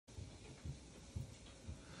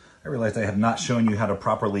I realized I have not shown you how to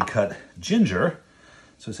properly cut ginger.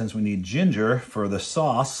 So since we need ginger for the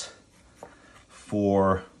sauce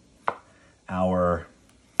for our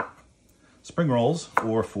spring rolls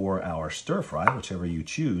or for our stir fry, whichever you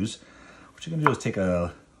choose, what you're gonna do is take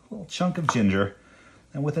a little chunk of ginger,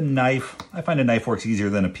 and with a knife, I find a knife works easier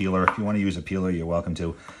than a peeler. If you want to use a peeler, you're welcome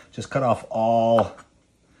to. Just cut off all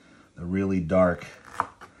the really dark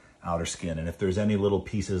outer skin. And if there's any little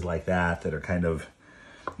pieces like that that are kind of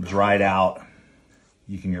dried out,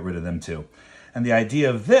 you can get rid of them too. And the idea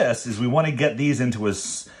of this is we want to get these into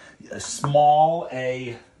as small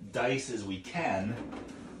a dice as we can,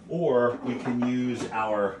 or we can use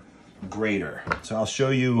our grater. So I'll show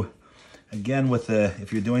you again with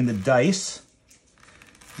if you're doing the dice,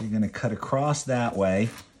 you're going to cut across that way,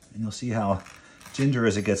 and you'll see how ginger,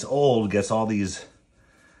 as it gets old, gets all these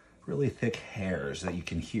really thick hairs that you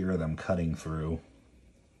can hear them cutting through.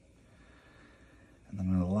 And I'm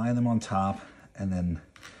going to line them on top and then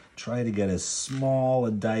try to get as small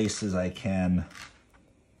a dice as I can.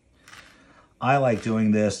 I like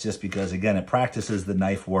doing this just because, again, it practices the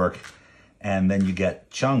knife work, and then you get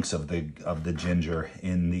chunks of the ginger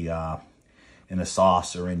in a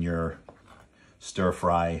sauce or in your stir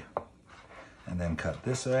fry. And then cut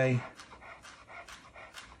this way.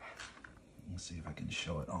 Let's see if I can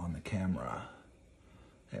show it on the camera.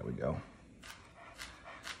 There we go.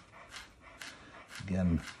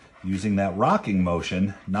 Again, using that rocking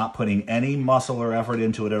motion, not putting any muscle or effort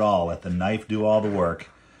into it at all. Let the knife do all the work.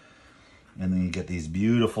 And then you get these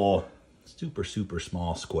beautiful, super, super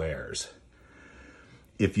small squares.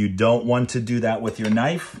 If you don't want to do that with your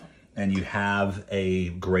knife and you have a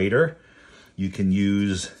grater, you can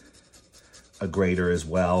use a grater as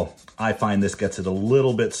well. I find this gets it a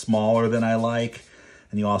little bit smaller than I like,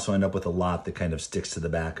 and you also end up with a lot that kind of sticks to the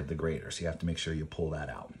back of the grater, so you have to make sure you pull that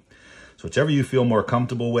out. So whichever you feel more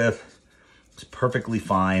comfortable with, it's perfectly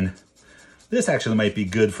fine. This actually might be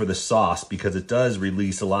good for the sauce because it does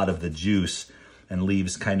release a lot of the juice and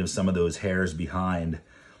leaves kind of some of those hairs behind,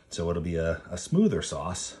 so it'll be a smoother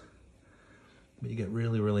sauce. But you get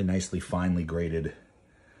really, really nicely finely grated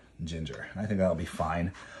ginger. I think that'll be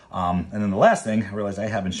fine. And then the last thing, I realized I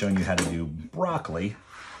haven't shown you how to do broccoli.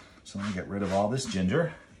 So let me get rid of all this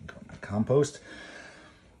ginger. Go in my compost.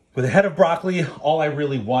 With a head of broccoli, all I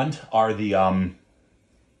really want are the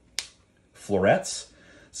florets.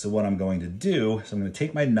 So what I'm going to do is I'm going to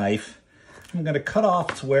take my knife. I'm going to cut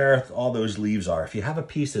off to where all those leaves are. If you have a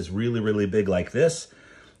piece that's really, really big like this,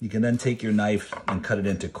 you can then take your knife and cut it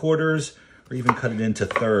into quarters or even cut it into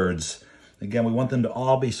thirds. Again, we want them to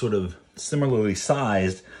all be sort of similarly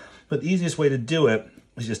sized, but the easiest way to do it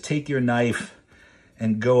is just take your knife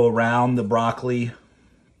and go around the broccoli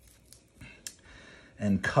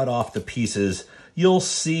and cut off the pieces. You'll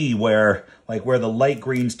see where the light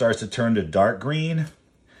green starts to turn to dark green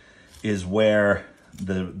is where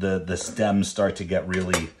the stems start to get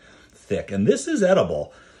really thick. And this is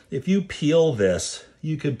edible. If you peel this,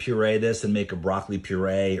 you could puree this and make a broccoli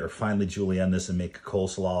puree, or finely julienne this and make a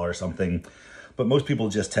coleslaw or something. But most people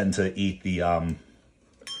just tend to eat the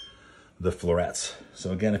florets.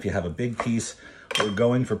 So again, if you have a big piece, we're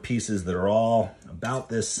going for pieces that are all about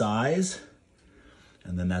this size.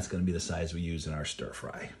 And then that's going to be the size we use in our stir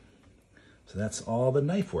fry. So that's all the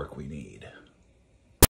knife work we need.